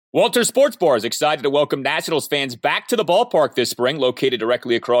Walters Sports Bar is excited to welcome Nationals fans back to the ballpark this spring. Located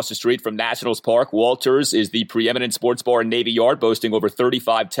directly across the street from Nationals Park, Walters is the preeminent sports bar in Navy Yard, boasting over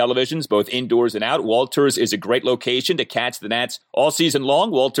 35 televisions, both indoors and out. Walters is a great location to catch the Nats all season long.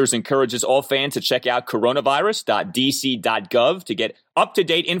 Walters encourages all fans to check out coronavirus.dc.gov to get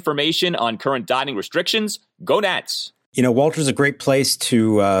up-to-date information on current dining restrictions. Go Nats! You know, Walters is a great place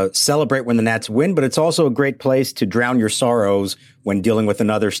to celebrate when the Nats win, but it's also a great place to drown your sorrows when dealing with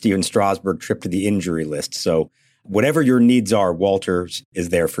another Steven Strasburg trip to the injury list. So whatever your needs are, Walters is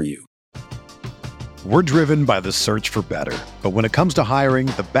there for you. We're driven by the search for better. But when it comes to hiring,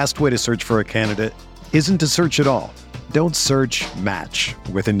 the best way to search for a candidate isn't to search at all. Don't search, match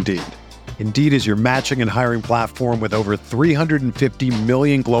with Indeed. Indeed is your matching and hiring platform with over 350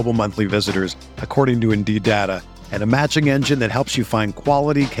 million global monthly visitors, according to Indeed data, and a matching engine that helps you find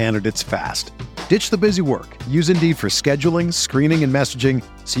quality candidates fast. Ditch the busy work. Use Indeed for scheduling, screening, and messaging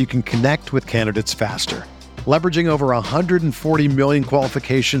so you can connect with candidates faster. Leveraging over 140 million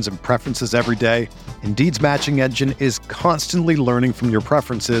qualifications and preferences every day, Indeed's matching engine is constantly learning from your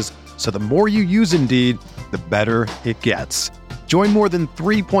preferences, so the more you use Indeed, the better it gets. Join more than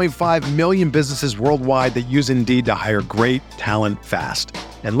 3.5 million businesses worldwide that use Indeed to hire great talent fast.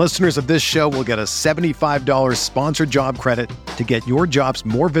 And listeners of this show will get a $75 sponsored job credit to get your jobs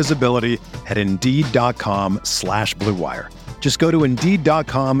more visibility at Indeed.com/Blue Wire. Just go to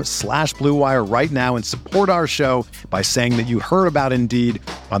Indeed.com/Blue Wire right now and support our show by saying that you heard about Indeed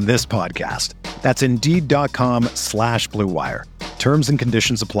on this podcast. That's Indeed.com/Blue Wire. Terms and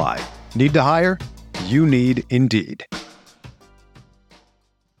conditions apply. Need to hire? You need Indeed.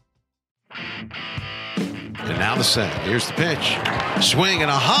 And now the set. Here's the pitch. Swing and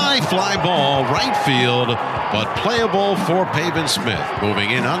a high fly ball, right field, but playable for Pavin Smith.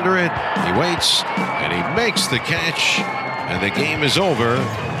 Moving in under it, he waits, and he makes the catch, and the game is over.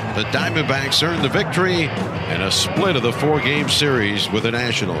 The Diamondbacks earn the victory in a split of the four-game series with the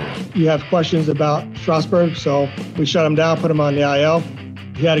Nationals. You have questions about Strasburg, so we shut him down, put him on the IL.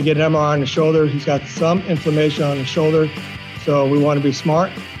 He had to get an MRI on the shoulder. He's got some inflammation on the shoulder, so we want to be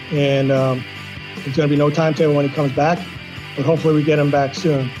smart, and there's going to be no timetable when he comes back, but hopefully we get him back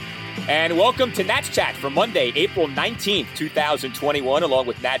soon. And welcome to Nats Chat for Monday, April 19th, 2021, along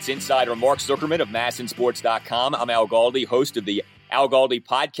with Nats insider Mark Zuckerman of MASNsports.com. I'm Al Galdi, host of the Al Galdi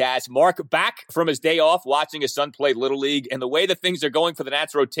podcast. Mark, back from his day off, watching his son play Little League, and the way that things are going for the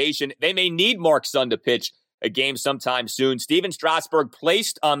Nats rotation, they may need Mark's son to pitch a game sometime soon. Steven Strasburg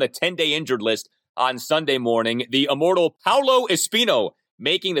placed on the 10-day injured list on Sunday morning. The immortal Paolo Espino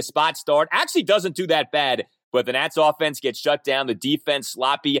making the spot start. Actually doesn't do that bad, but the Nats offense gets shut down. The defense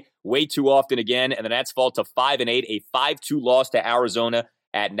sloppy way too often again, and the Nats fall to 5-8, a 5-2 loss to Arizona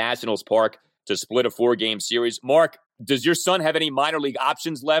at Nationals Park to split a four-game series. Mark, does your son have any minor league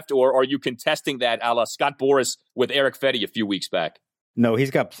options left, or are you contesting that a la Scott Boras with Eric Fedde a few weeks back? No, he's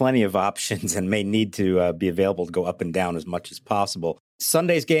got plenty of options and may need to be available to go up and down as much as possible.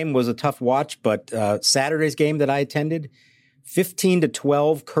 Sunday's game was a tough watch, but Saturday's game that I attended,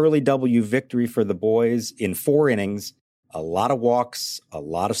 15-12 Curly W victory for the boys in 4 innings. A lot of walks, a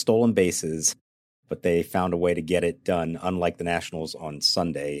lot of stolen bases, but they found a way to get it done, unlike the Nationals on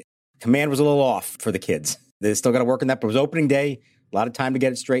Sunday. Command was a little off for the kids. They still got to work on that, but it was opening day, a lot of time to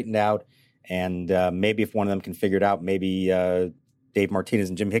get it straightened out, and maybe if one of them can figure it out, maybe Dave Martinez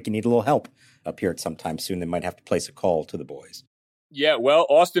and Jim Hickey need a little help up here at some time soon. They might have to place a call to the boys. Yeah, well,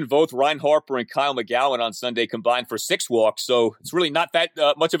 Austin Voth, Ryan Harper, and Kyle McGowan on Sunday combined for 6 walks, so it's really not that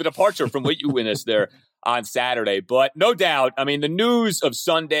much of a departure from what you witnessed there on Saturday. But no doubt, I mean, the news of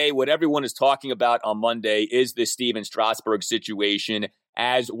Sunday, what everyone is talking about on Monday, is this Steven Strasburg situation,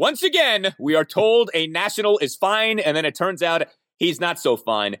 as once again, we are told a National is fine, and then it turns out he's not so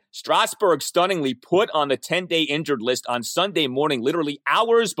fine. Strasburg stunningly put on the 10-day injured list on Sunday morning, literally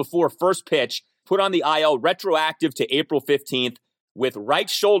hours before first pitch, put on the IL retroactive to April 15th, with right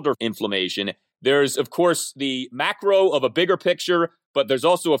shoulder inflammation. There's, of course, the macro of a bigger picture, but there's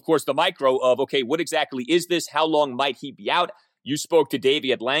also, of course, the micro of, okay, what exactly is this? How long might he be out? You spoke to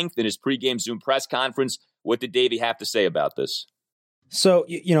Davey at length in his pregame Zoom press conference. What did Davey have to say about this? So,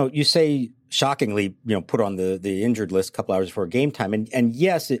 you say shockingly, put on the injured list a couple hours before game time. And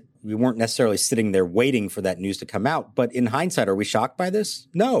yes, we weren't necessarily sitting there waiting for that news to come out. But in hindsight, are we shocked by this?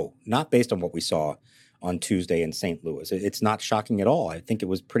 No, not based on what we saw on Tuesday in St. Louis. It's not shocking at all. I think it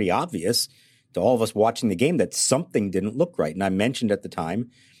was pretty obvious to all of us watching the game that something didn't look right. And I mentioned at the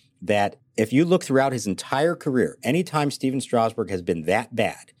time that if you look throughout his entire career, anytime Steven Strasburg has been that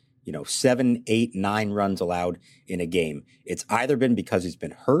bad, 7, 8, 9 runs allowed in a game, it's either been because he's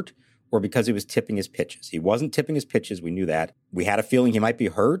been hurt or because he was tipping his pitches. He wasn't tipping his pitches. We knew that. We had a feeling he might be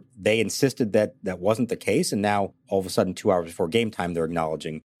hurt. They insisted that that wasn't the case. And now all of a sudden, 2 hours before game time, they're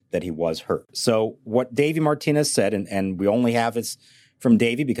acknowledging that he was hurt. So what Davey Martinez said, and we only have this from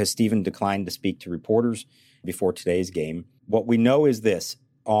Davey because Steven declined to speak to reporters before today's game. What we know is this: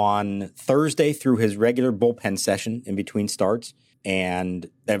 on Thursday through his regular bullpen session in between starts, and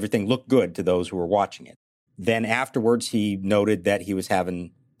everything looked good to those who were watching it. Then afterwards, he noted that he was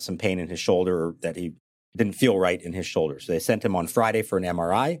having some pain in his shoulder, or that he didn't feel right in his shoulder. So they sent him on Friday for an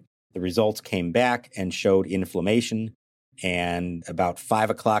MRI. The results came back and showed inflammation. And about 5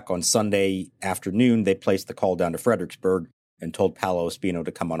 o'clock on Sunday afternoon, they placed the call down to Fredericksburg and told Paolo Espino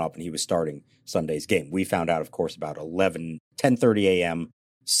to come on up, and he was starting Sunday's game. We found out, of course, about 10:30 a.m.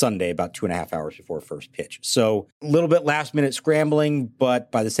 Sunday, about 2.5 hours before first pitch. So a little bit last minute scrambling,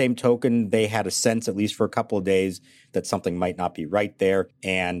 but by the same token, they had a sense, at least for a couple of days, that something might not be right there.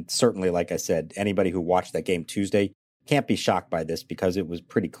 And certainly, like I said, anybody who watched that game Tuesday can't be shocked by this, because it was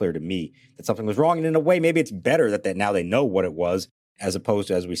pretty clear to me that something was wrong. And in a way, maybe it's better that now they know what it was, as opposed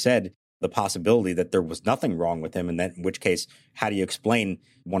to, as we said, the possibility that there was nothing wrong with him. And then, in which case, how do you explain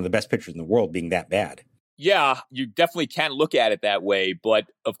one of the best pitchers in the world being that bad? Yeah, you definitely can look at it that way. But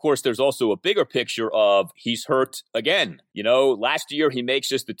of course, there's also a bigger picture of he's hurt again. You know, last year he makes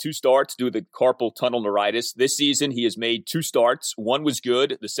just the 2 starts due to the carpal tunnel neuritis. This season he has made 2 starts. One was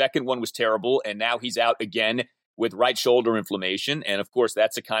good. The second one was terrible. And now he's out again with right shoulder inflammation. And of course,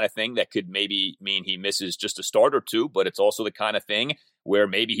 that's the kind of thing that could maybe mean he misses just a start or 2. But it's also the kind of thing where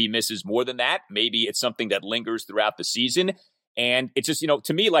maybe he misses more than that. Maybe it's something that lingers throughout the season. And it's just,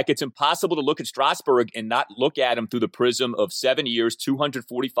 to me, like, it's impossible to look at Strasburg and not look at him through the prism of 7 years,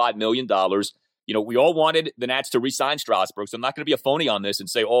 $245 million. We all wanted the Nats to re-sign Strasburg, so I'm not going to be a phony on this and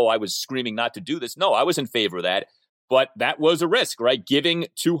say, oh, I was screaming not to do this. No, I was in favor of that. But that was a risk, right? Giving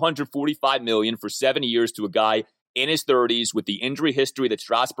 $245 million for 7 years to a guy in his 30s with the injury history that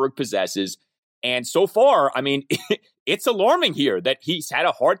Strasburg possesses. And so far, I mean, it's alarming here that he's had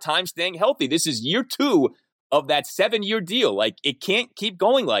a hard time staying healthy. This is year 2 of that 7-year deal. Like, it can't keep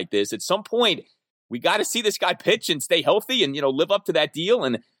going like this. At some point, we got to see this guy pitch and stay healthy and, live up to that deal.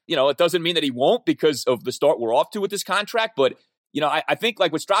 And, it doesn't mean that he won't because of the start we're off to with this contract. But, I think,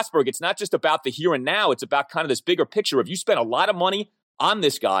 like with Strasburg, it's not just about the here and now. It's about kind of this bigger picture of you spent a lot of money on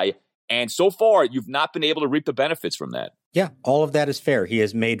this guy, and so far, you've not been able to reap the benefits from that. Yeah, all of that is fair. He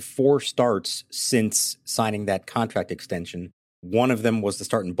has made 4 starts since signing that contract extension. One of them was the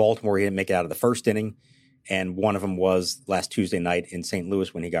start in Baltimore. He didn't make it out of the first inning. And one of them was last Tuesday night in St.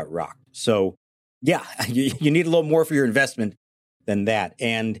 Louis when he got rocked. So, yeah, you need a little more for your investment than that.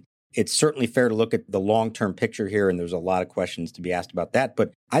 And it's certainly fair to look at the long-term picture here, and there's a lot of questions to be asked about that.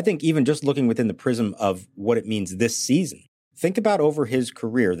 But I think even just looking within the prism of what it means this season, think about over his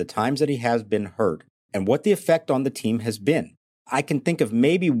career, the times that he has been hurt, and what the effect on the team has been. I can think of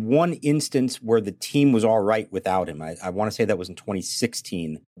maybe one instance where the team was all right without him. I want to say that was in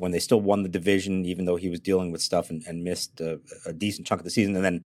 2016 when they still won the division, even though he was dealing with stuff and missed a decent chunk of the season and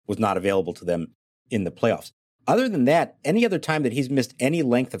then was not available to them in the playoffs. Other than that, any other time that he's missed any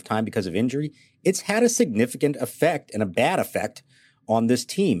length of time because of injury, it's had a significant effect and a bad effect on this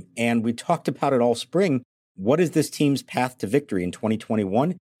team. And we talked about it all spring. What is this team's path to victory in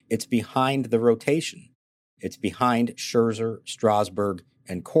 2021? It's behind the rotation. It's behind Scherzer, Strasburg,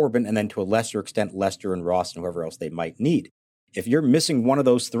 and Corbin, and then to a lesser extent, Lester and Ross and whoever else they might need. If you're missing one of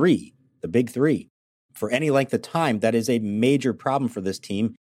those 3, the big 3, for any length of time, that is a major problem for this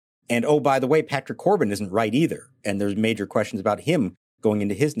team. And oh, by the way, Patrick Corbin isn't right either. And there's major questions about him going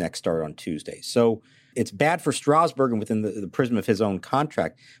into his next start on Tuesday. So it's bad for Strasburg and within the prism of his own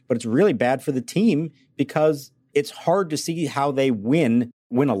contract, but it's really bad for the team because it's hard to see how they win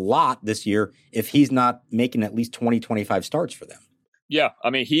a lot this year if he's not making at least 20, 25 starts for them. Yeah, I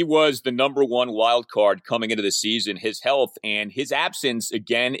mean, he was the number 1 wild card coming into the season. His health and his absence,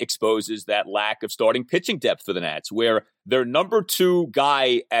 again, exposes that lack of starting pitching depth for the Nats, where their number 2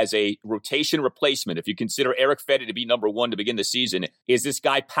 guy as a rotation replacement, if you consider Eric Fedde to be number 1 to begin the season, is this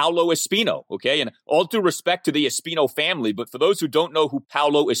guy Paolo Espino, okay? And all due respect to the Espino family, but for those who don't know who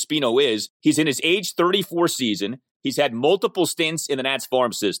Paolo Espino is, he's in his age 34 season. He's had multiple stints in the Nats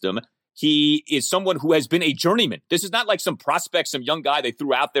farm system. He is someone who has been a journeyman. This is not like some prospect, some young guy they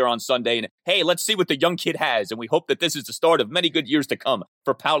threw out there on Sunday and, hey, let's see what the young kid has. And we hope that this is the start of many good years to come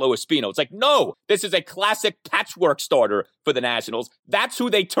for Paolo Espino. It's like, no, this is a classic patchwork starter for the Nationals. That's who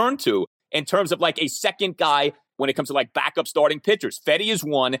they turn to in terms of like a second guy when it comes to like backup starting pitchers. Fedde is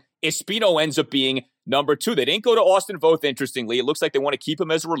 1. Espino ends up being number 2. They didn't go to Austin Voth, interestingly. It looks like they want to keep him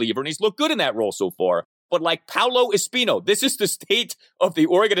as a reliever, and he's looked good in that role so far. but like Paolo Espino. This is the state of the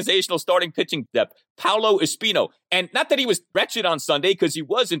organizational starting pitching depth. Paolo Espino. And not that he was wretched on Sunday, because he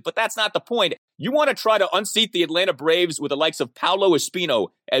wasn't, but that's not the point. You want to try to unseat the Atlanta Braves with the likes of Paolo Espino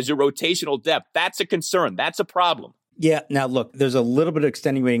as your rotational depth. That's a concern. That's a problem. Yeah. Now, look, there's a little bit of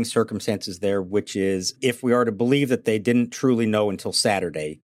extenuating circumstances there, which is if we are to believe that they didn't truly know until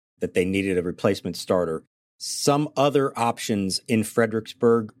Saturday that they needed a replacement starter, some other options in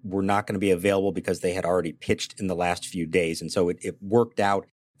Fredericksburg were not going to be available because they had already pitched in the last few days. And so it worked out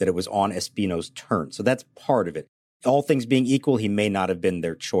that it was on Espino's turn. So that's part of it. All things being equal, he may not have been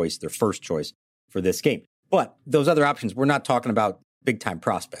their choice, their first choice for this game. But those other options, we're not talking about big-time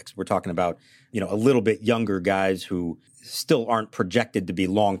prospects. We're talking about, a little bit younger guys who still aren't projected to be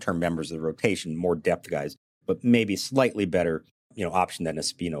long-term members of the rotation, more depth guys, but maybe slightly better, option than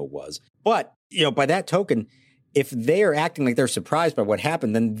Espino was. But, by that token, if they are acting like they're surprised by what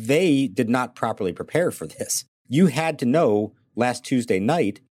happened, then they did not properly prepare for this. You had to know last Tuesday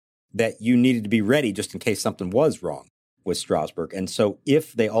night that you needed to be ready just in case something was wrong with Strasburg. And so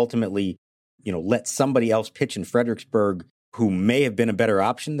if they ultimately, let somebody else pitch in Fredericksburg who may have been a better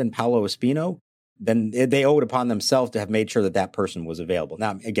option than Paolo Espino, then they owe it upon themselves to have made sure that that person was available.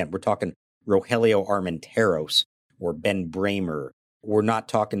 Now, again, we're talking Rogelio Armenteros or Ben Bramer. We're not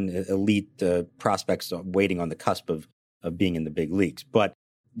talking elite prospects waiting on the cusp of being in the big leagues. But,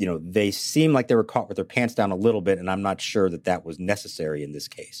 they seem like they were caught with their pants down a little bit, and I'm not sure that that was necessary in this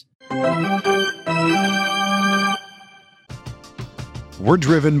case. We're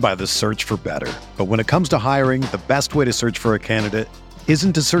driven by the search for better. But when it comes to hiring, the best way to search for a candidate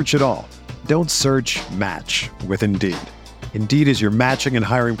isn't to search at all. Don't search, match with Indeed. Indeed is your matching and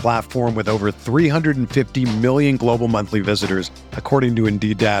hiring platform with over 350 million global monthly visitors, according to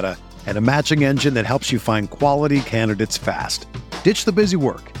Indeed data, and a matching engine that helps you find quality candidates fast. Ditch the busy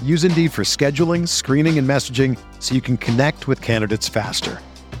work. Use Indeed for scheduling, screening, and messaging so you can connect with candidates faster.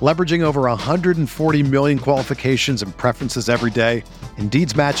 Leveraging over 140 million qualifications and preferences every day,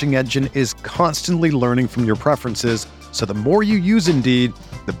 Indeed's matching engine is constantly learning from your preferences, so the more you use Indeed,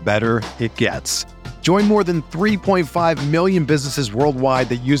 the better it gets. Join more than 3.5 million businesses worldwide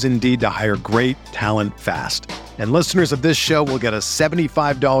that use Indeed to hire great talent fast. And listeners of this show will get a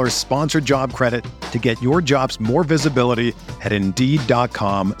 $75 sponsored job credit to get your jobs more visibility at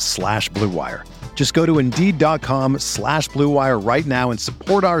Indeed.com/Blue Wire. Just go to Indeed.com/Blue Wire right now and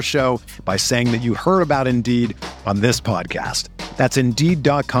support our show by saying that you heard about Indeed on this podcast. That's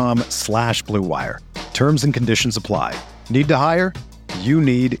Indeed.com/Blue Wire. Terms and conditions apply. Need to hire? You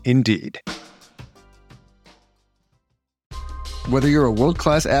need Indeed. Whether you're a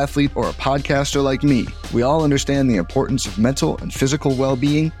world-class athlete or a podcaster like me, we all understand the importance of mental and physical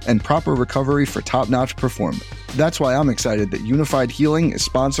well-being and proper recovery for top-notch performance. That's why I'm excited that Unified Healing is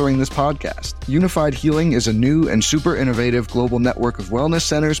sponsoring this podcast. Unified Healing is a new and super innovative global network of wellness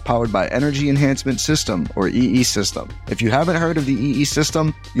centers powered by Energy Enhancement System, or EE System. If you haven't heard of the EE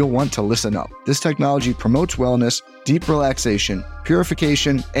System, you'll want to listen up. This technology promotes wellness, deep relaxation,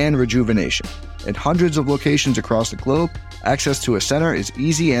 purification, and rejuvenation. In hundreds of locations across the globe, access to a center is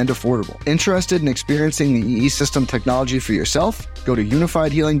easy and affordable. Interested in experiencing the EE System technology for yourself? Go to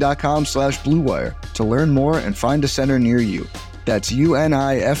unifiedhealing.com/Blue Wire to learn more and find a center near you. That's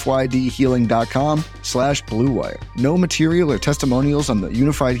UNIFYDhealing.com/Blue Wire. No material or testimonials on the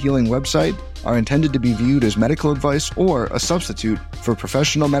Unified Healing website are intended to be viewed as medical advice or a substitute for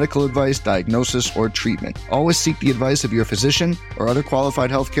professional medical advice, diagnosis, or treatment. Always seek the advice of your physician or other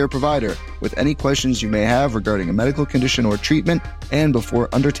qualified healthcare provider with any questions you may have regarding a medical condition or treatment and before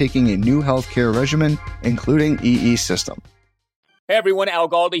undertaking a new healthcare regimen, including EE System. Hey everyone, Al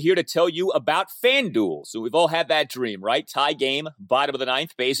Galdi here to tell you about FanDuel. So we've all had that dream, right? Tie game, bottom of the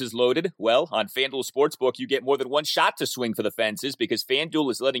ninth, bases loaded. Well, on FanDuel Sportsbook, you get more than one shot to swing for the fences because FanDuel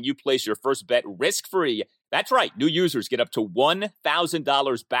is letting you place your first bet risk-free. That's right. New users get up to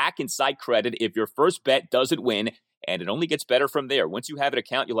 $1,000 back in site credit if your first bet doesn't win, and it only gets better from there. Once you have an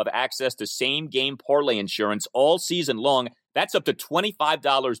account, you'll have access to same-game parlay insurance all season long. That's up to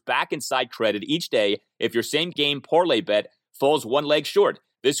 $25 back in site credit each day if your same-game parlay bet falls one leg short.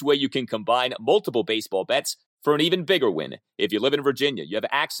 This way you can combine multiple baseball bets for an even bigger win. If you live in Virginia, you have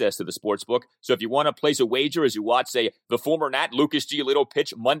access to the sportsbook. So if you want to place a wager as you watch, say, the former Nat Lucas Giolito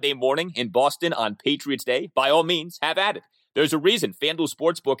pitch Monday morning in Boston on Patriots Day, by all means, have at it. There's a reason FanDuel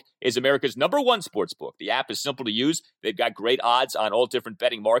Sportsbook is America's #1 sportsbook. The app is simple to use. They've got great odds on all different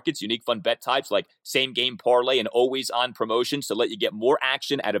betting markets, unique fun bet types like same-game parlay and always-on promotions to let you get more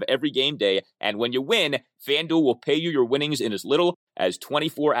action out of every game day. And when you win, FanDuel will pay you your winnings in as little as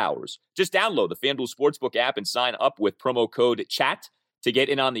 24 hours. Just download the FanDuel Sportsbook app and sign up with promo code CHAT to get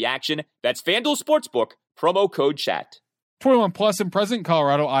in on the action. That's FanDuel Sportsbook, promo code CHAT. 21 plus and present in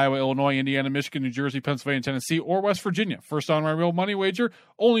Colorado, Iowa, Illinois, Indiana, Michigan, New Jersey, Pennsylvania, Tennessee, or West Virginia. First online real money wager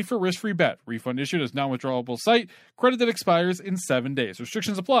only for risk-free bet. Refund issued as non-withdrawable site. Credit that expires in 7 days.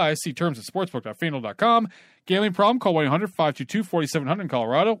 Restrictions apply. See terms at sportsbook.fanduel.com. Gambling problem? Call 1-800-522-4700 in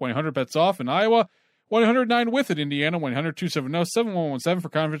Colorado. 1-800-BETS-OFF in Iowa. 1-800-9-WITH in Indiana. 1-800-270-7117 for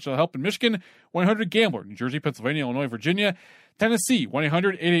confidential help in Michigan. 1-800-GAMBLER. New Jersey, Pennsylvania, Illinois, Virginia. Tennessee,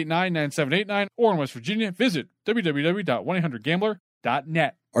 1-800-889-9789, or in West Virginia, visit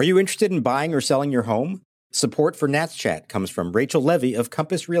www.1800gambler.net. Are you interested in buying or selling your home? Support for Nats Chat comes from Rachel Levy of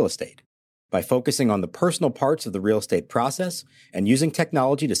Compass Real Estate. By focusing on the personal parts of the real estate process and using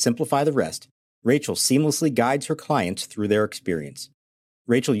technology to simplify the rest, Rachel seamlessly guides her clients through their experience.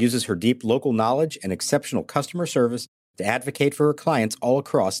 Rachel uses her deep local knowledge and exceptional customer service to advocate for her clients all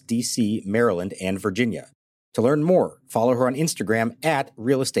across D.C., Maryland, and Virginia. To learn more, follow her on Instagram at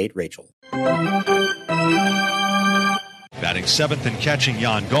RealEstateRachel. Batting seventh and catching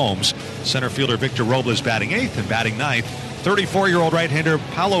Yan Gomes. Center fielder Victor Robles batting eighth and batting ninth. 34-year-old right-hander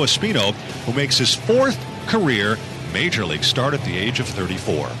Paulo Espino, who makes his fourth career major league start at the age of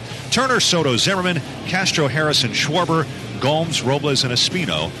 34. Turner, Soto, Zimmerman, Castro, Harrison, Schwarber, Gomes, Robles, and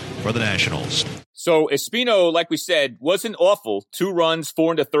Espino for the Nationals. So Espino, like we said, wasn't awful. 2 runs,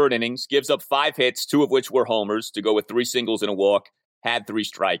 4 into third innings, gives up 5 hits, 2 of which were homers to go with 3 singles and a walk, had 3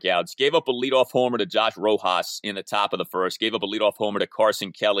 strikeouts, gave up a leadoff homer to Josh Rojas in the top of the first, gave up a leadoff homer to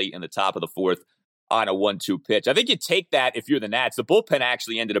Carson Kelly in the top of the fourth on a 1-2 pitch. I think you take that if you're the Nats. The bullpen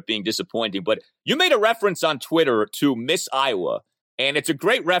actually ended up being disappointing, but you made a reference on Twitter to Miss Iowa, and it's a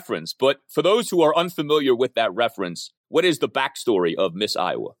great reference, but for those who are unfamiliar with that reference, what is the backstory of Miss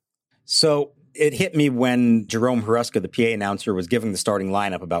Iowa? So it hit me when Jerome Huruska, the PA announcer, was giving the starting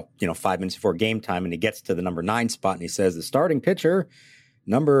lineup about 5 minutes before game time, and he gets to the number 9 spot, and he says, the starting pitcher,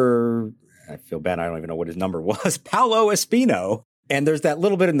 I feel bad, I don't even know what his number was, Paulo Espino. And there's that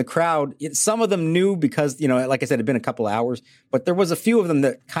little bit in the crowd. Some of them knew because, like I said, it had been a couple of hours, but there was a few of them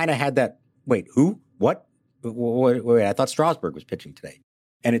that kind of had that, wait, who? What? Wait, I thought Strasburg was pitching today.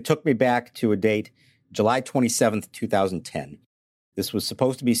 And it took me back to a date, July 27th, 2010. This was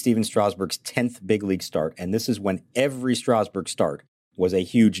supposed to be Steven Strasburg's 10th big league start, and this is when every Strasburg start was a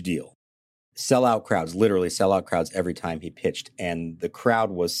huge deal. Sellout crowds, literally sellout crowds every time he pitched, and the crowd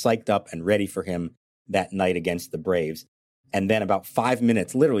was psyched up and ready for him that night against the Braves. And then about 5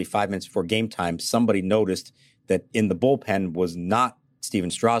 minutes, literally 5 minutes before game time, somebody noticed that in the bullpen was not Steven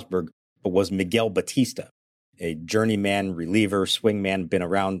Strasburg, but was Miguel Batista, a journeyman reliever, swingman, been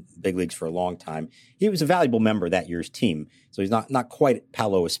around big leagues for a long time. He was a valuable member of that year's team. So he's not quite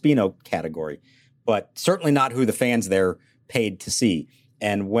Paulo Espino category, but certainly not who the fans there paid to see.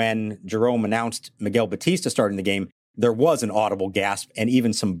 And when Jerome announced Miguel Batista starting the game, there was an audible gasp and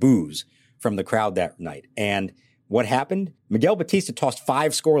even some boos from the crowd that night. And what happened? Miguel Batista tossed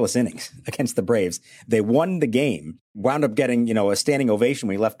 5 scoreless innings against the Braves. They won the game, wound up getting, a standing ovation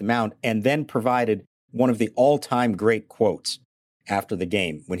when he left the mound, and then provided one of the all-time great quotes after the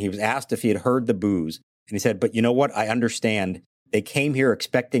game when he was asked if he had heard the boos. And he said, but you know what? I understand. They came here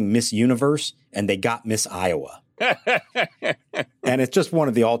expecting Miss Universe, and they got Miss Iowa. And it's just one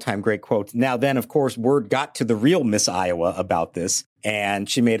of the all-time great quotes. Now then, of course, word got to the real Miss Iowa about this, and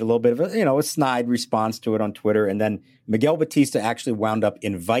she made a little bit of a snide response to it on Twitter. And then Miguel Batista actually wound up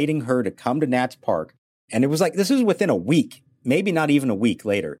inviting her to come to Nats Park. And it was like, this was within a week, maybe not even a week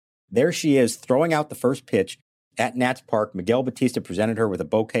later. There she is throwing out the first pitch at Nats Park. Miguel Batista presented her with a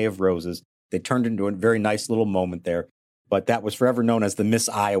bouquet of roses. They turned into a very nice little moment there. But that was forever known as the Miss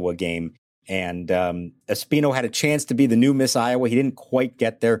Iowa game. And Espino had a chance to be the new Miss Iowa. He didn't quite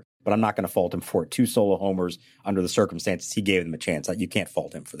get there, but I'm not going to fault him for it. 2 solo homers under the circumstances. He gave them a chance. You can't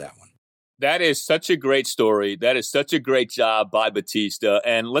fault him for that one. That is such a great story. That is such a great job by Batista.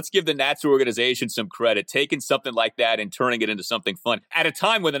 And let's give the Nats organization some credit, taking something like that and turning it into something fun at a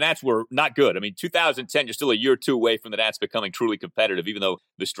time when the Nats were not good. I mean, 2010, you're still a year or 2 away from the Nats becoming truly competitive, even though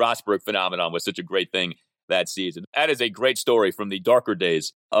the Strasburg phenomenon was such a great thing that season. That is a great story from the darker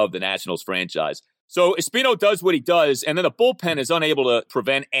days of the Nationals franchise. So Espino does what he does, and then the bullpen is unable to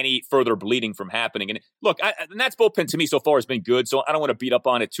prevent any further bleeding from happening. And look, the Nats bullpen to me so far has been good, so I don't want to beat up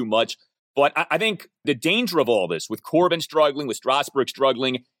on it too much. But I think the danger of all this, with Corbin struggling, with Strasburg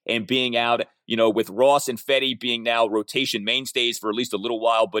struggling and being out, with Ross and Fedde being now rotation mainstays for at least a little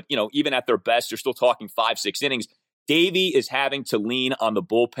while, but, even at their best, you're still talking 5-6 innings. Davey is having to lean on the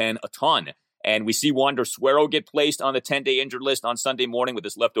bullpen a ton. And we see Wander Suero get placed on the 10-day injured list on Sunday morning with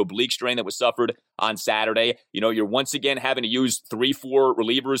this left oblique strain that was suffered on Saturday. You're once again having to use 3-4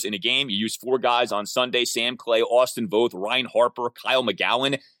 relievers in a game. You use 4 guys on Sunday: Sam Clay, Austin Voth, Ryan Harper, Kyle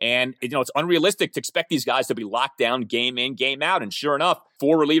McGowan. And, it's unrealistic to expect these guys to be locked down game in, game out. And sure enough,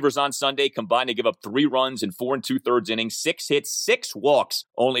 4 relievers on Sunday combined to give up 3 runs in 4 2/3 innings, 6 hits, 6 walks,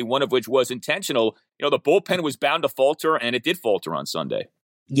 only one of which was intentional. The bullpen was bound to falter, and it did falter on Sunday.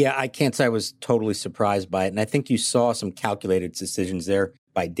 Yeah, I can't say I was totally surprised by it. And I think you saw some calculated decisions there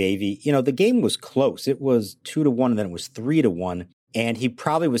by Davey. The game was close. It was 2-1, and then it was 3-1. And he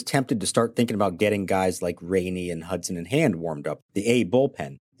probably was tempted to start thinking about getting guys like Rainey and Hudson and Hand warmed up, the A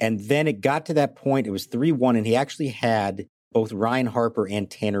bullpen. And then it got to that point, it was 3-1, and he actually had both Ryan Harper and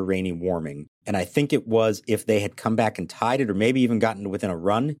Tanner Rainey warming. And I think it was if they had come back and tied it, or maybe even gotten within a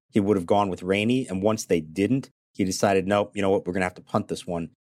run, he would have gone with Rainey. And once they didn't, he decided, nope, you know what, we're going to have to punt this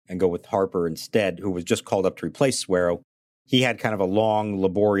one and go with Harper instead, who was just called up to replace Suero. He had kind of a long,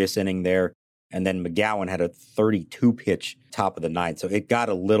 laborious inning there. And then McGowan had a 32-pitch top of the ninth. So it got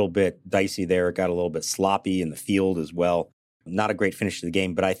a little bit dicey there. It got a little bit sloppy in the field as well. Not a great finish to the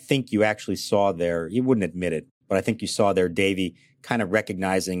game, but I think you actually saw there, you wouldn't admit it, but I think you saw there Davey kind of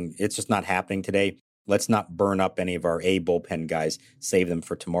recognizing it's just not happening today. Let's not burn up any of our A bullpen guys, save them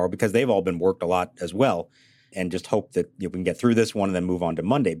for tomorrow, because they've all been worked a lot as well. And just hope that we can get through this one and then move on to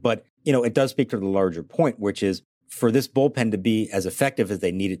Monday. But, it does speak to the larger point, which is for this bullpen to be as effective as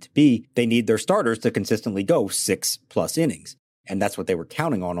they need it to be, they need their starters to consistently go 6+ innings. And that's what they were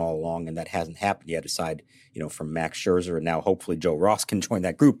counting on all along. And that hasn't happened yet, aside, from Max Scherzer. And now hopefully Joe Ross can join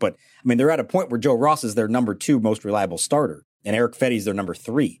that group. But they're at a point where Joe Ross is their number 2 most reliable starter, and Eric Fetty's their number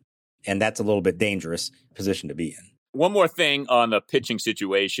 3. And that's a little bit dangerous position to be in. One more thing on the pitching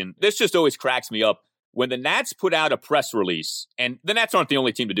situation. This just always cracks me up. When the Nats put out a press release, and the Nats aren't the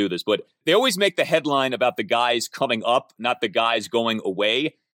only team to do this, but they always make the headline about the guys coming up, not the guys going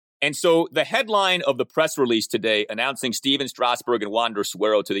away. And so the headline of the press release today announcing Steven Strasburg and Wander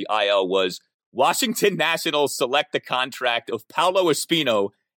Suero to the IL was, Washington Nationals select the contract of Paolo Espino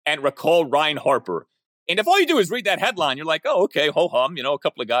and recall Ryan Harper. And if all you do is read that headline, you're like, oh, okay, ho-hum, a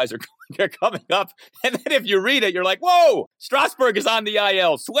couple of guys are coming up. And then if you read it, you're like, whoa, Strasburg is on the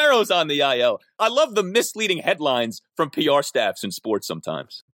IL, Suero's on the IL. I love the misleading headlines from PR staffs in sports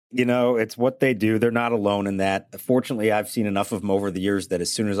sometimes. It's what they do. They're not alone in that. Fortunately, I've seen enough of them over the years that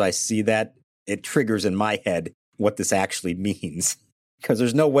as soon as I see that, it triggers in my head what this actually means. Because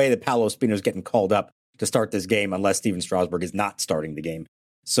there's no way that Paolo Espino is getting called up to start this game unless Steven Strasburg is not starting the game.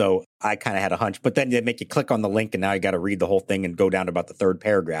 So I kind of had a hunch, but then they make you click on the link and now you got to read the whole thing and go down to about the 3rd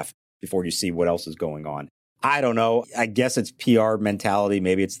paragraph before you see what else is going on. I don't know. I guess it's PR mentality.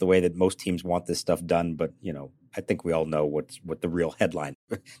 Maybe it's the way that most teams want this stuff done. But, I think we all know what the real headline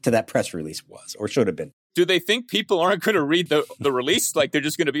to that press release was or should have been. Do they think people aren't going to read the release? Like they're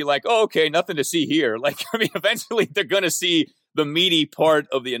just going to be like, oh, okay, nothing to see here. Eventually they're going to see the meaty part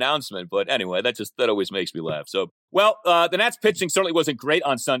of the announcement. But anyway, that always makes me laugh. So, the Nats pitching certainly wasn't great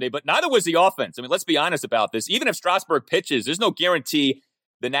on Sunday, but neither was the offense. Let's be honest about this. Even if Strasburg pitches, there's no guarantee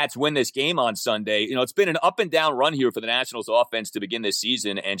the Nats win this game on Sunday. It's been an up and down run here for the Nationals offense to begin this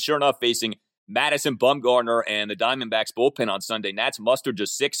season. And sure enough, facing Madison Bumgarner and the Diamondbacks bullpen on Sunday, Nats mustered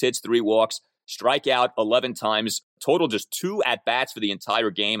just 6 hits, 3 walks, strike out 11 times, total just 2 at-bats for the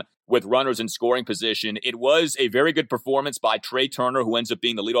entire game with runners in scoring position. It was a very good performance by Trey Turner, who ends up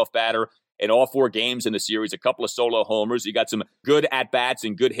being the leadoff batter in all 4 games in the series, a couple of solo homers. You got some good at-bats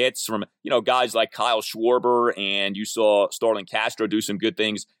and good hits from, guys like Kyle Schwarber, and you saw Starlin Castro do some good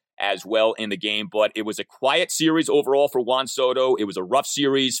things as well in the game. But it was a quiet series overall for Juan Soto. It was a rough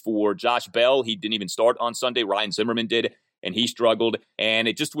series for Josh Bell. He didn't even start on Sunday. Ryan Zimmerman did, and he struggled. And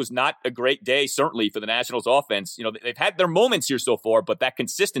it just was not a great day, certainly, for the Nationals offense. They've had their moments here so far, but that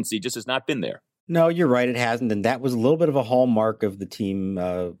consistency just has not been there. No, you're right. It hasn't. And that was a little bit of a hallmark of the team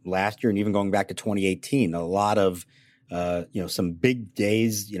last year and even going back to 2018. A lot of, some big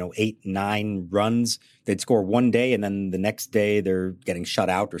days, 8, 9 runs. They'd score one day and then the next day they're getting shut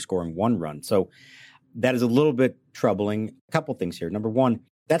out or scoring 1 run. So that is a little bit troubling. A couple things here. Number one,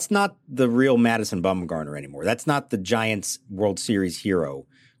 that's not the real Madison Bumgarner anymore. That's not the Giants World Series hero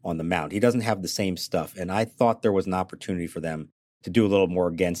on the mound. He doesn't have the same stuff. And I thought there was an opportunity for them to do a little more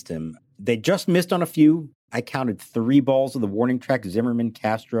against him. They just missed on a few. I counted 3 balls of the warning track, Zimmerman,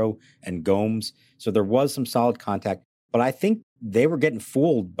 Castro, and Gomes. So there was some solid contact. But I think they were getting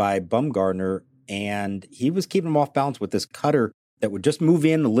fooled by Bumgarner, and he was keeping them off balance with this cutter that would just move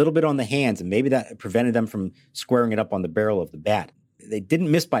in a little bit on the hands, and maybe that prevented them from squaring it up on the barrel of the bat. They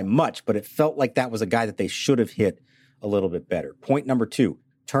didn't miss by much, but it felt like that was a guy that they should have hit a little bit better. Point number 2,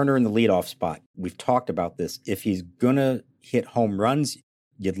 Turner in the leadoff spot. We've talked about this. If he's going to hit home runs,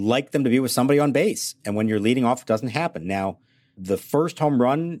 you'd like them to be with somebody on base. And when you're leading off, it doesn't happen. Now, the first home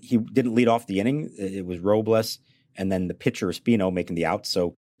run, he didn't lead off the inning. It was Robles and then the pitcher, Espino, making the out.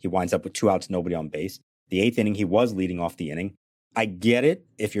 So he winds up with 2 outs, nobody on base. The 8th inning, he was leading off the inning. I get it.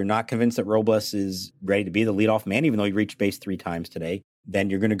 If you're not convinced that Robles is ready to be the leadoff man, even though he reached base 3 times today, then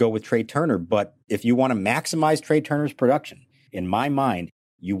you're going to go with Trey Turner. But if you want to maximize Trey Turner's production, in my mind,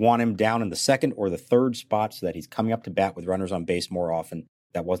 you want him down in the 2nd or the 3rd spot so that he's coming up to bat with runners on base more often.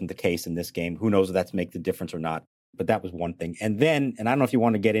 That wasn't the case in this game. Who knows if that's make the difference or not. But that was one thing. And then, and I don't know if you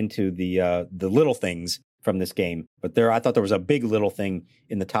want to get into the little things from this game, but I thought there was a big little thing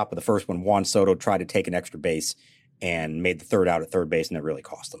in the top of the first when Juan Soto tried to take an extra base and made the 3rd out at third base, and it really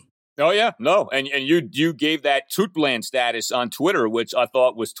cost him. Oh, yeah. No. And you gave that Tootbland status on Twitter, which I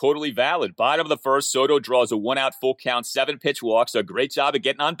thought was totally valid. Bottom of the first, Soto draws a 1-out full count, 7 pitch walks. A great job of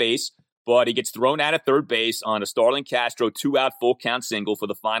getting on base, but he gets thrown out at third base on a Starlin Castro 2-out full count single for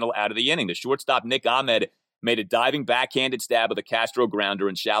the final out of the inning. The shortstop, Nick Ahmed, made a diving backhanded stab of the Castro grounder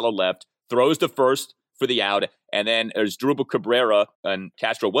in shallow left, throws to first for the out, and then there's Drupal Cabrera, and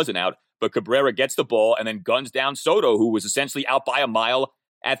Castro wasn't out, but Cabrera gets the ball and then guns down Soto, who was essentially out by a mile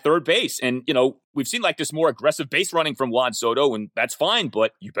at third base. And, we've seen like this more aggressive base running from Juan Soto, and that's fine,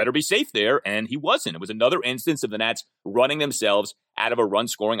 but you better be safe there. And he wasn't. It was another instance of the Nats running themselves out of a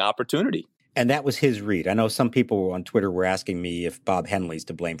run-scoring opportunity. And that was his read. I know some people on Twitter were asking me if Bob Henley's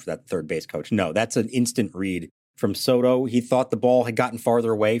to blame for that third base coach. No, that's an instant read from Soto. He thought the ball had gotten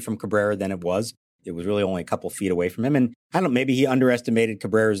farther away from Cabrera than it was. It was really only a couple feet away from him. And I don't know, maybe he underestimated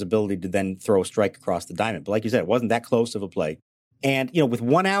Cabrera's ability to then throw a strike across the diamond. But like you said, it wasn't that close of a play. And, with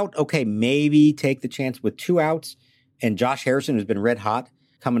 1 out, okay, maybe take the chance. With 2 outs and Josh Harrison, who's been red hot,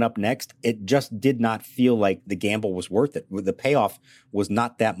 coming up next, it just did not feel like the gamble was worth it. The payoff was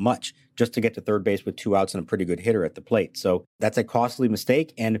not that much just to get to third base with 2 outs and a pretty good hitter at the plate. So that's a costly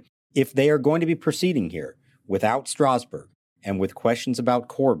mistake. And if they are going to be proceeding here without Strasburg and with questions about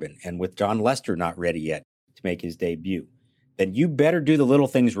Corbin and with John Lester not ready yet to make his debut, then you better do the little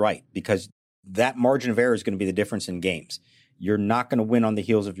things right, because that margin of error is going to be the difference in games. You're not going to win on the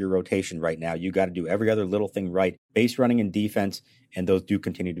heels of your rotation right now. You got to do every other little thing right, base running and defense, and those do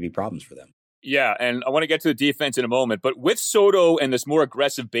continue to be problems for them. Yeah, and I want to get to the defense in a moment, but with Soto and this more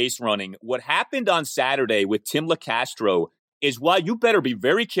aggressive base running, what happened on Saturday with Tim LeCastro is why you better be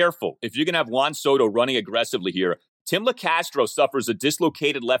very careful if you're going to have Juan Soto running aggressively here. Tim LeCastro suffers a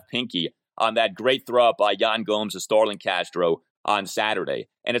dislocated left pinky on that great throw up by Yan Gomes to Starlin Castro on Saturday.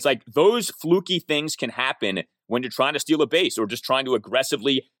 And it's like those fluky things can happen when you're trying to steal a base or just trying to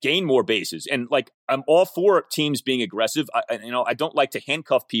aggressively gain more bases. And like, I'm all for teams being aggressive. I don't like to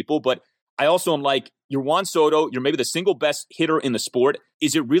handcuff people, but I also am like, you're Juan Soto, you're maybe the single best hitter in the sport.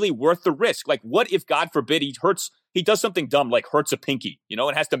 Is it really worth the risk? Like, what if, God forbid, he does something dumb like hurts a pinky,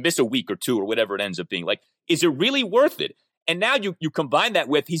 and has to miss a week or 2 or whatever it ends up being? Like, is it really worth it? And now you combine that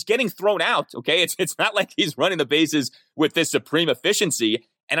with he's getting thrown out, okay? It's not like he's running the bases with this supreme efficiency.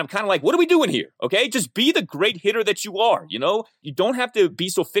 And I'm kind of like, what are we doing here? Okay, just be the great hitter that you are, You don't have to be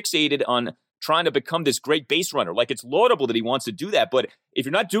so fixated on trying to become this great base runner. Like, it's laudable that he wants to do that, but if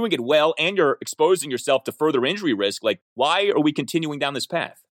you're not doing it well and you're exposing yourself to further injury risk, like, why are we continuing down this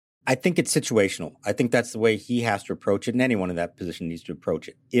path? I think it's situational. I think that's the way he has to approach it, and anyone in that position needs to approach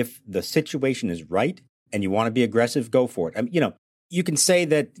it. If the situation is right and you want to be aggressive, go for it. I mean, you can say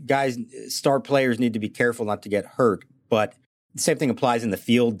that star players need to be careful not to get hurt, but the same thing applies in the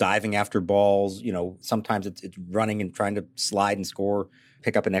field, diving after balls. Sometimes it's running and trying to slide and score,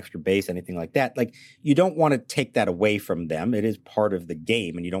 pick up an extra base, anything like that. Like, you don't want to take that away from them. It is part of the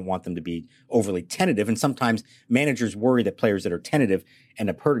game, and you don't want them to be overly tentative. And sometimes managers worry that players that are tentative end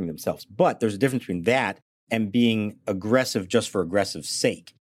up hurting themselves. But there's a difference between that and being aggressive just for aggressive's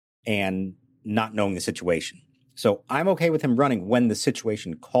sake and not knowing the situation. So I'm okay with him running when the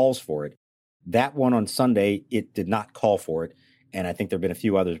situation calls for it. That one on Sunday, it did not call for it. And I think there have been a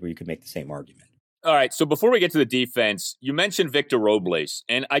few others where you could make the same argument. All right, so before we get to the defense, you mentioned Victor Robles,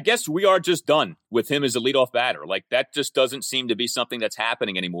 and I guess we are just done with him as a leadoff batter. Like, that just doesn't seem to be something that's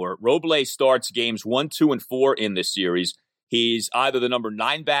happening anymore. Robles starts games 1, 2, and 4 in this series. He's either the number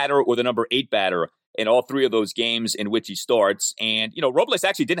 9 batter or the number 8 batter in all 3 of those games in which he starts. And, Robles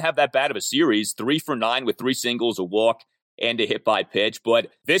actually didn't have that bad of a series, 3 for 9 with 3 singles, a walk, and a hit by pitch. But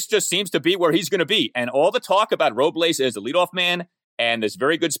this just seems to be where he's going to be. And all the talk about Robles as a leadoff man and this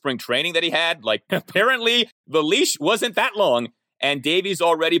very good spring training that he had, like, apparently the leash wasn't that long, and Davies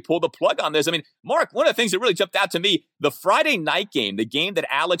already pulled the plug on this. I mean, Mark, one of the things that really jumped out to me, the Friday night game, the game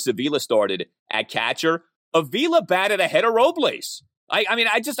that Alex Avila started at catcher, Avila batted ahead of Robles. I mean,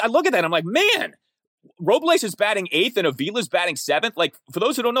 I look at that and I'm like, man, Robles is batting 8th and Avila's batting 7th. Like, for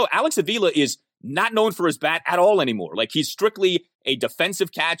those who don't know, Alex Avila is not known for his bat at all anymore. Like, he's strictly a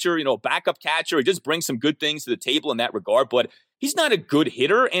defensive catcher, backup catcher. He just brings some good things to the table in that regard, but he's not a good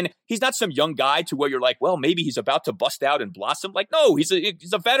hitter, and he's not some young guy to where you're like, well, maybe he's about to bust out and blossom. Like, no, he's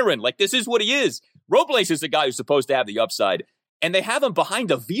a veteran. Like, this is what he is. Robles is the guy who's supposed to have the upside, and they have him behind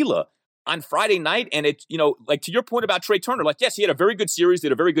Avila on Friday night, and it's, like to your point about Trey Turner, like, yes, he had a very good series,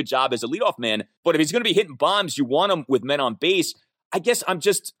 did a very good job as a leadoff man, but if he's going to be hitting bombs, you want him with men on base. I guess I'm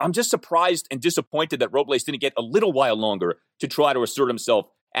just surprised and disappointed that Robles didn't get a little while longer to try to assert himself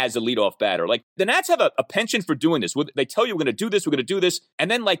as a leadoff batter. Like, the Nats have a penchant for doing this. They tell you we're going to do this, and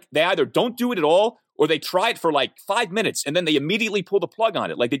then like they either don't do it at all or they try it for like 5 minutes and then they immediately pull the plug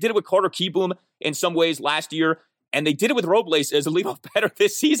on it. Like they did it with Carter Kieboom in some ways last year, and they did it with Robles as a leadoff batter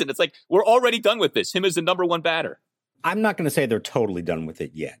this season. It's like, we're already done with this. Him as the number one batter. I'm not going to say they're totally done with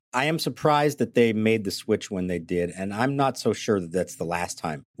it yet. I am surprised that they made the switch when they did, and I'm not so sure that that's the last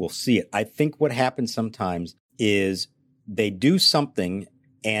time we'll see it. I think what happens sometimes is they do something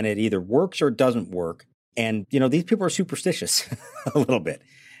and it either works or it doesn't work. And, these people are superstitious a little bit.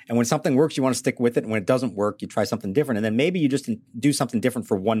 And when something works, you want to stick with it. And when it doesn't work, you try something different. And then maybe you just do something different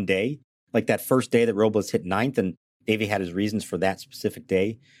for one day, like that first day that Robles hit 9th, and Davey had his reasons for that specific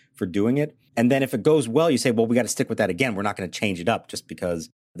day for doing it. And then if it goes well, you say, well, we got to stick with that again. We're not going to change it up just because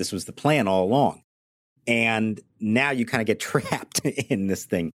this was the plan all along. And now you kind of get trapped in this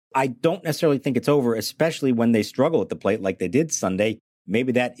thing. I don't necessarily think it's over, especially when they struggle at the plate like they did Sunday.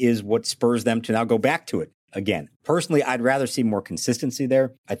 Maybe that is what spurs them to now go back to it again. Personally, I'd rather see more consistency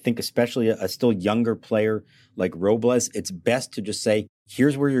there. I think especially a still younger player like Robles, it's best to just say,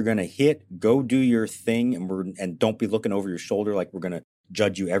 here's where you're going to hit, go do your thing, and don't be looking over your shoulder like we're going to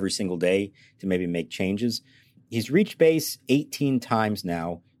judge you every single day to maybe make changes. He's reached base 18 times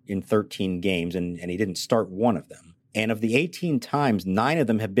now in 13 games, and he didn't start one of them. And of the 18 times, 9 of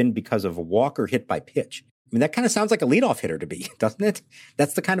them have been because of a walk or hit by pitch. I mean, that kind of sounds like a leadoff hitter to me, doesn't it?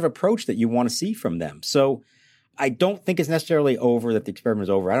 That's the kind of approach that you want to see from them. So I don't think it's necessarily over, that the experiment is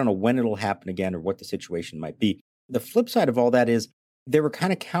over. I don't know when it'll happen again or what the situation might be. The flip side of all that is they were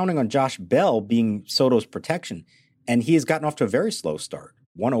kind of counting on Josh Bell being Soto's protection, and he has gotten off to a very slow start,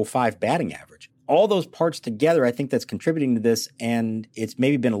 105 batting average. All those parts together, I think that's contributing to this, and it's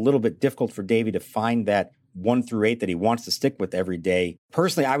maybe been a little bit difficult for Davey to find that 1 through 8 that he wants to stick with every day.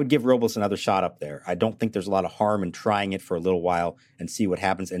 Personally, I would give Robles another shot up there. I don't think there's a lot of harm in trying it for a little while and see what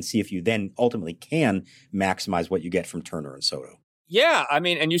happens and see if you then ultimately can maximize what you get from Turner and Soto. Yeah, I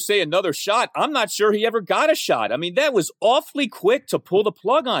mean, and you say another shot. I'm not sure he ever got a shot. I mean, that was awfully quick to pull the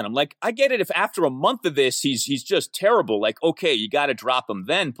plug on him. Like, I get it if after a month of this, he's just terrible. Like, okay, you got to drop him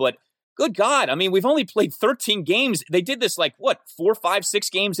then. But good God, I mean, we've only played 13 games. They did this 4, 5, 6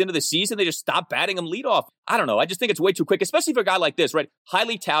 games into the season. They just stopped batting him leadoff. I don't know. I just think it's way too quick, especially for a guy like this, right?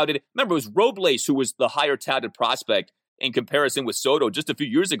 Highly touted. Remember, it was Robles who was the higher touted prospect in comparison with Soto just a few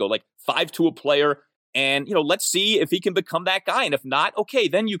years ago, 5-tool player. And, let's see if he can become that guy. And if not, okay,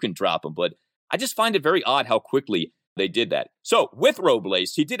 then you can drop him. But I just find it very odd how quickly they did that. So with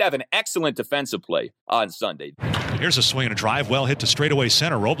Robles, he did have an excellent defensive play on Sunday. Here's a swing and a drive, well hit to straightaway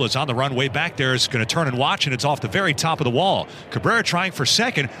center. Robles on the run way back there is going to turn and watch, and it's off the very top of the wall. Cabrera trying for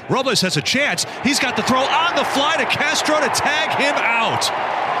second. Robles has a chance. He's got the throw on the fly to Castro to tag him out.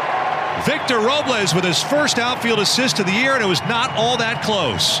 Victor Robles with his first outfield assist of the year, and it was not all that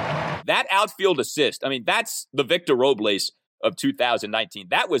close. That outfield assist, I mean, that's the Victor Robles of 2019.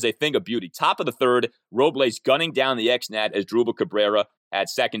 That was a thing of beauty. Top of the third, Robles gunning down the ex-Nat as Asdrubal Cabrera at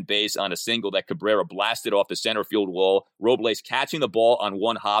second base on a single that Cabrera blasted off the center field wall. Robles catching the ball on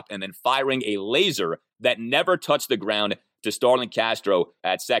one hop and then firing a laser that never touched the ground to Starlin Castro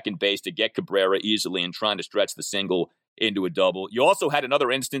at second base to get Cabrera easily and trying to stretch the single into a double. You also had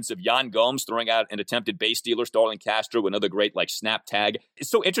another instance of Yan Gomes throwing out an attempted base stealer, Starlin Castro, another great snap tag. It's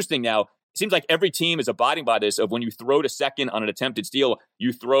so interesting now. It seems like every team is abiding by this of when you throw to second on an attempted steal,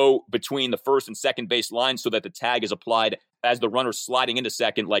 you throw between the first and second base line so that the tag is applied as the runner's sliding into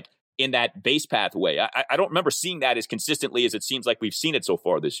second, in that base pathway. I don't remember seeing that as consistently as it seems like we've seen it so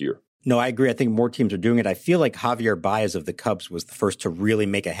far this year. No, I agree. I think more teams are doing it. I feel like Javier Baez of the Cubs was the first to really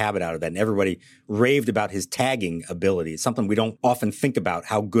make a habit out of that, and everybody raved about his tagging ability. It's something we don't often think about.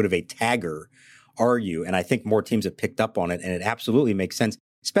 How good of a tagger are you? And I think more teams have picked up on it, and it absolutely makes sense,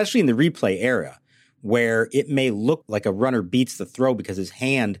 especially in the replay era, where it may look like a runner beats the throw because his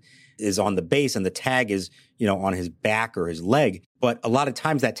hand is on the base and the tag is, on his back or his leg. But a lot of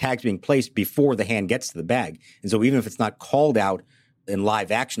times that tag's being placed before the hand gets to the bag. And so even if it's not called out in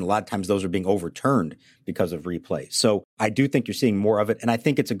live action, a lot of times those are being overturned because of replay. So I do think you're seeing more of it. And I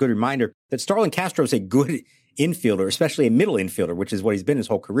think it's a good reminder that Starlin Castro is a good infielder, especially a middle infielder, which is what he's been his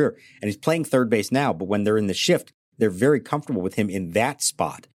whole career. And he's playing third base now. But when they're in the shift, they're very comfortable with him in that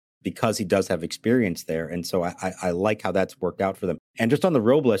spot because he does have experience there. And so I like how that's worked out for them. And just on the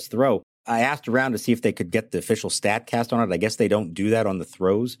Robles throw, I asked around to see if they could get the official StatCast on it. I guess they don't do that on the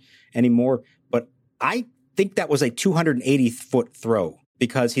throws anymore. But I think that was a 280-foot throw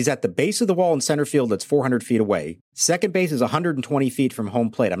because he's at the base of the wall in center field that's 400 feet away. Second base is 120 feet from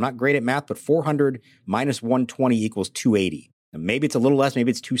home plate. I'm not great at math, but 400 minus 120 equals 280. And maybe it's a little less, maybe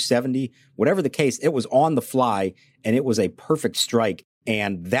it's 270. Whatever the case, it was on the fly, and it was a perfect strike.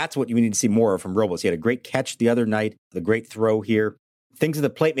 And that's what you need to see more of from Robles. He had a great catch the other night, the great throw here. Things at the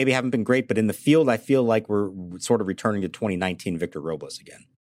plate maybe haven't been great, but in the field, I feel like we're sort of returning to 2019 Victor Robles again.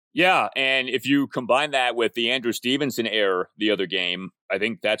 Yeah, and if you combine that with the Andrew Stevenson error the other game, I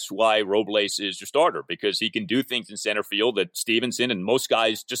think that's why Robles is your starter, because he can do things in center field that Stevenson and most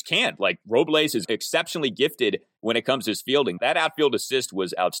guys just can't. Like, Robles is exceptionally gifted when it comes to his fielding. That outfield assist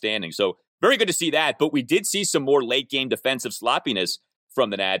was outstanding. So very good to see that, but we did see some more late-game defensive sloppiness from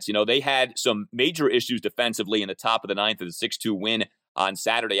the Nats. You know, they had some major issues defensively in the top of the ninth of the 6-2 win on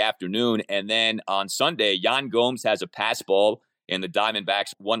Saturday afternoon, and then on Sunday, Yan Gomes has a pass ball in the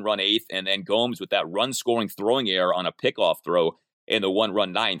Diamondbacks' one-run eighth, and then Gomes with that run-scoring throwing error on a pickoff throw in the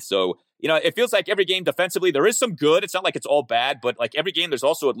one-run ninth. So, you know, it feels like every game defensively, there is some good. It's not like it's all bad, but like every game, there's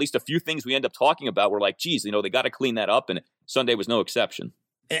also at least a few things we end up talking about. We're like, geez, you know, they got to clean that up, and Sunday was no exception.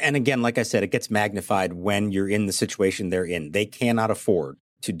 And again, like I said, it gets magnified when you're in the situation they're in. They cannot afford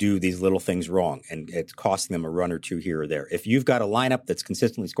to do these little things wrong, and it's costing them a run or two here or there. If you've got a lineup that's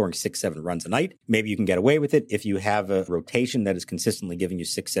consistently scoring 6-7 runs a night, maybe you can get away with it. If you have a rotation that is consistently giving you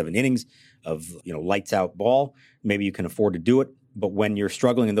 6-7 innings of, you know, lights out ball, maybe you can afford to do it. But when you're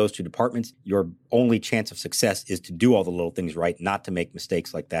struggling in those two departments, your only chance of success is to do all the little things right, not to make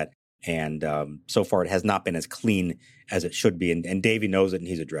mistakes like that. And so far, it has not been as clean as it should be. And Davey knows it, and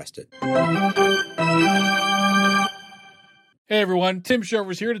he's addressed it. Hey everyone, Tim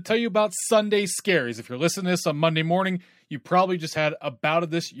Shervers here to tell you about Sunday Scaries. If you're listening to this on Monday morning, you probably just had a bout of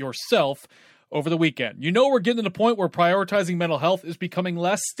this yourself over the weekend. You know, we're getting to the point where prioritizing mental health is becoming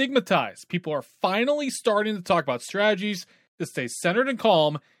less stigmatized. People are finally starting to talk about strategies to stay centered and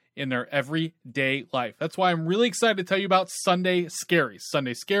calm in their everyday life. That's why I'm really excited to tell you about Sunday Scaries.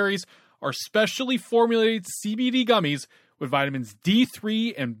 Sunday Scaries are specially formulated CBD gummies with vitamins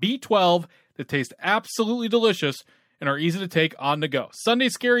D3 and B12 that taste absolutely delicious and are easy to take on the go. Sunday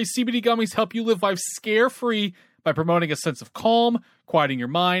Scaries CBD gummies help you live life scare-free by promoting a sense of calm, quieting your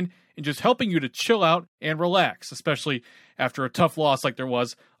mind, and just helping you to chill out and relax, especially after a tough loss like there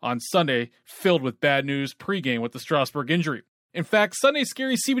was on Sunday, filled with bad news pregame with the Strasburg injury. In fact, Sunday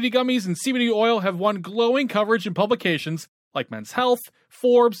Scaries CBD gummies and CBD oil have won glowing coverage in publications like Men's Health,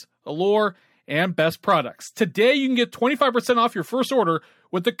 Forbes, Allure, and Best Products. Today, you can get 25% off your first order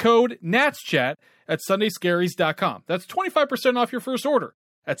with the code NATSCHAT at sundayscaries.com. That's 25% off your first order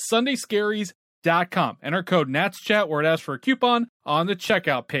at sundayscaries.com. Enter code NATSCHAT where it asks for a coupon on the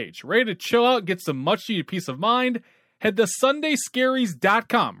checkout page. Ready to chill out, get some much-needed peace of mind? Head to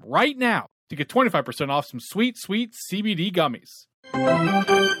sundayscaries.com right now to get 25% off some sweet, sweet CBD gummies.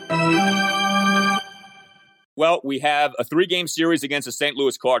 Well, we have a 3-game series against the St.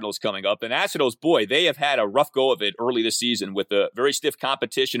 Louis Cardinals coming up. The Nationals, boy, they have had a rough go of it early this season with a very stiff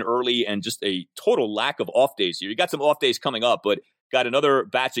competition early and just a total lack of off days here. You got some off days coming up, but got another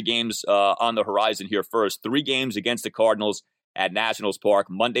batch of games on the horizon here first. 3 games against the Cardinals at Nationals Park,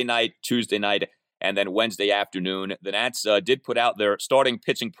 Monday night, Tuesday night, and then Wednesday afternoon. The Nats did put out their starting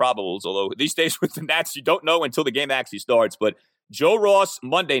pitching probables, although these days with the Nats, you don't know until the game actually starts. But Joe Ross,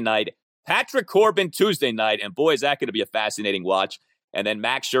 Monday night, Patrick Corbin Tuesday night, and boy, is that going to be a fascinating watch. And then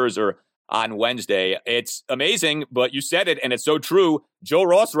Max Scherzer on Wednesday. It's amazing, but you said it, and it's so true. Joe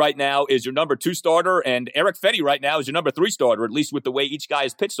Ross right now is your number 2 starter, and Eric Fedde right now is your number 3 starter, at least with the way each guy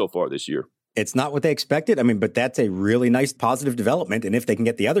has pitched so far this year. It's not what they expected. I mean, but that's a really nice positive development. And if they can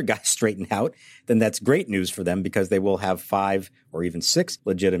get the other guys straightened out, then that's great news for them because they will have 5 or even 6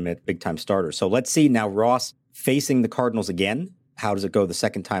 legitimate big-time starters. So let's see now Ross facing the Cardinals again. How does it go the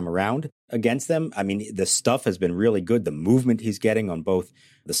second time around against them? I mean, the stuff has been really good. The movement he's getting on both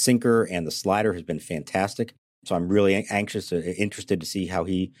the sinker and the slider has been fantastic. So I'm really interested to see how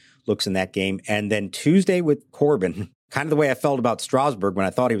he looks in that game. And then Tuesday with Corbin, kind of the way I felt about Strasburg when I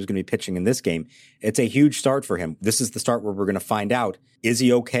thought he was going to be pitching in this game. It's a huge start for him. This is the start where we're going to find out, is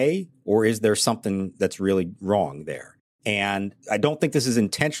he okay or is there something that's really wrong there? And I don't think this is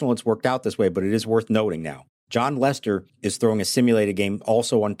intentional. It's worked out this way, but it is worth noting now. John Lester is throwing a simulated game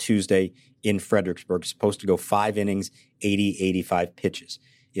also on Tuesday in Fredericksburg, supposed to go 5 innings, 80, 85 pitches.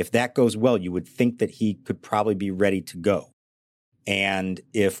 If that goes well, you would think that he could probably be ready to go. And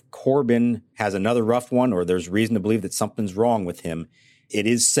if Corbin has another rough one, or there's reason to believe that something's wrong with him, it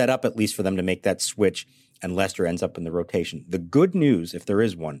is set up at least for them to make that switch, and Lester ends up in the rotation. The good news, if there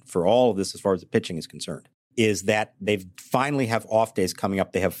is one, for all of this as far as the pitching is concerned, is that they finally have off days coming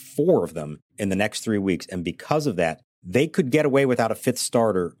up. They have 4 of them in the next 3 weeks. And because of that, they could get away without a 5th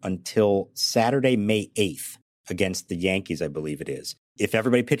starter until Saturday, May 8th against the Yankees, I believe it is. If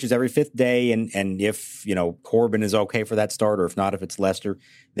everybody pitches every 5th day and if, Corbin is okay for that start, or if not, if it's Lester,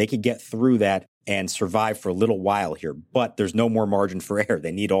 they could get through that and survive for a little while here. But there's no more margin for error.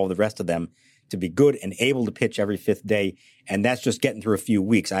 They need all the rest of them to be good and able to pitch every 5th day. And that's just getting through a few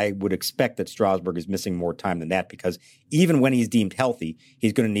weeks. I would expect that Strasburg is missing more time than that, because even when he's deemed healthy,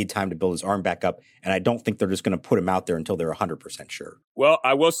 he's going to need time to build his arm back up. And I don't think they're just going to put him out there until they're 100% sure. Well,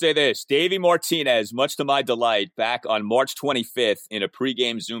 I will say this. Davey Martinez, much to my delight, back on March 25th in a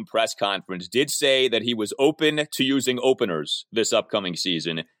pregame Zoom press conference, did say that he was open to using openers this upcoming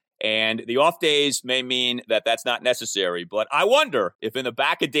season. And the off days may mean that that's not necessary. But I wonder if in the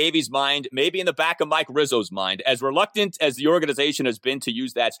back of Davey's mind, maybe in the back of Mike Rizzo's mind, as reluctant as the organization has been to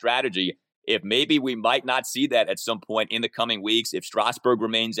use that strategy, if maybe we might not see that at some point in the coming weeks, if Strasburg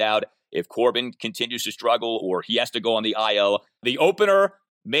remains out, if Corbin continues to struggle, or he has to go on the IL, the opener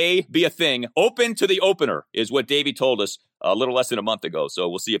may be a thing. Open to the opener is what Davey told us a little less than a month ago. So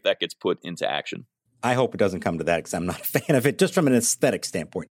we'll see if that gets put into action. I hope it doesn't come to that, because I'm not a fan of it, just from an aesthetic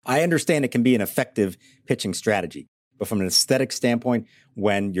standpoint. I understand it can be an effective pitching strategy, but from an aesthetic standpoint,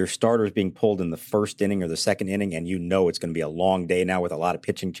 when your starter is being pulled in the 1st inning or the 2nd inning, and it's going to be a long day now with a lot of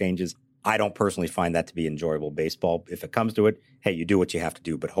pitching changes, I don't personally find that to be enjoyable baseball. If it comes to it, hey, you do what you have to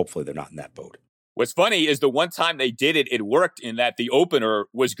do, but hopefully they're not in that boat. What's funny is the one time they did it, it worked in that the opener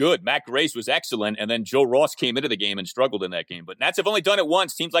was good. Matt Grace was excellent, and then Joe Ross came into the game and struggled in that game. But Nats have only done it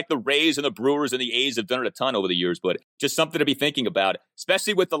once. Seems like the Rays and the Brewers and the A's have done it a ton over the years, but just something to be thinking about,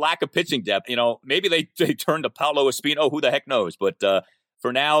 especially with the lack of pitching depth. Maybe they turned to Paolo Espino, who the heck knows? But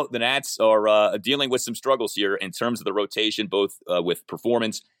for now, the Nats are dealing with some struggles here in terms of the rotation, both with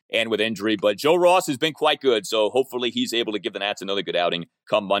performance and with injury. But Joe Ross has been quite good, so hopefully he's able to give the Nats another good outing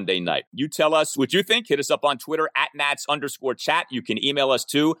come Monday night. You tell us what you think. Hit us up on Twitter @Nats_chat. You can email us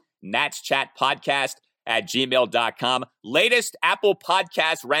to natschatpodcast@gmail.com. Latest Apple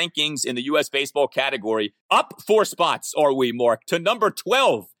Podcast rankings in the U.S. baseball category. Up 4 spots are we, Mark, to number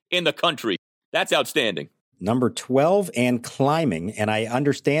 12 in the country. That's outstanding. Number 12 and climbing. And I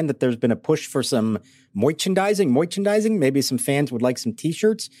understand that there's been a push for some merchandising. Maybe some fans would like some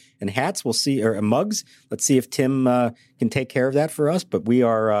T-shirts and hats. We'll see, or mugs. Let's see if Tim can take care of that for us. But we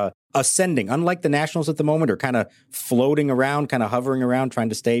are ascending. Unlike the Nationals at the moment, are kind of floating around, kind of hovering around, trying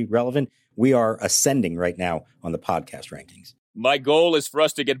to stay relevant. We are ascending right now on the podcast rankings. My goal is for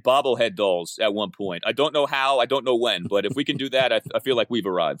us to get bobblehead dolls at one point. I don't know how, I don't know when, but if we can do that, I feel like we've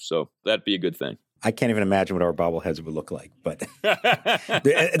arrived. So that'd be a good thing. I can't even imagine what our bobbleheads would look like, but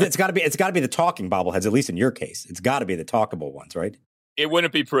it's got to be the talking bobbleheads, at least in your case. It's got to be the talkable ones, right? It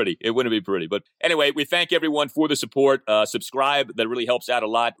wouldn't be pretty. But anyway, we thank everyone for the support. Subscribe. That really helps out a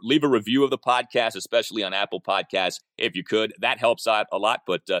lot. Leave a review of the podcast, especially on Apple Podcasts, if you could. That helps out a lot.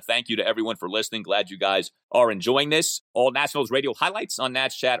 But thank you to everyone for listening. Glad you guys are enjoying this. All Nationals radio highlights on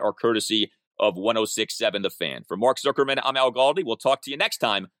Nats Chat are courtesy of 106.7 The Fan. For Mark Zuckerman, I'm Al Galdi. We'll talk to you next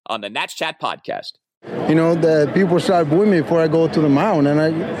time on the Nats Chat Podcast. The people start booing me before I go to the mound, and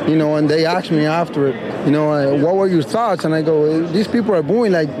and they ask me after it, what were your thoughts? And I go, these people are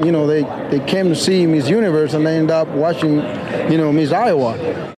booing like, they came to see Miss Universe and they end up watching, Miss Iowa.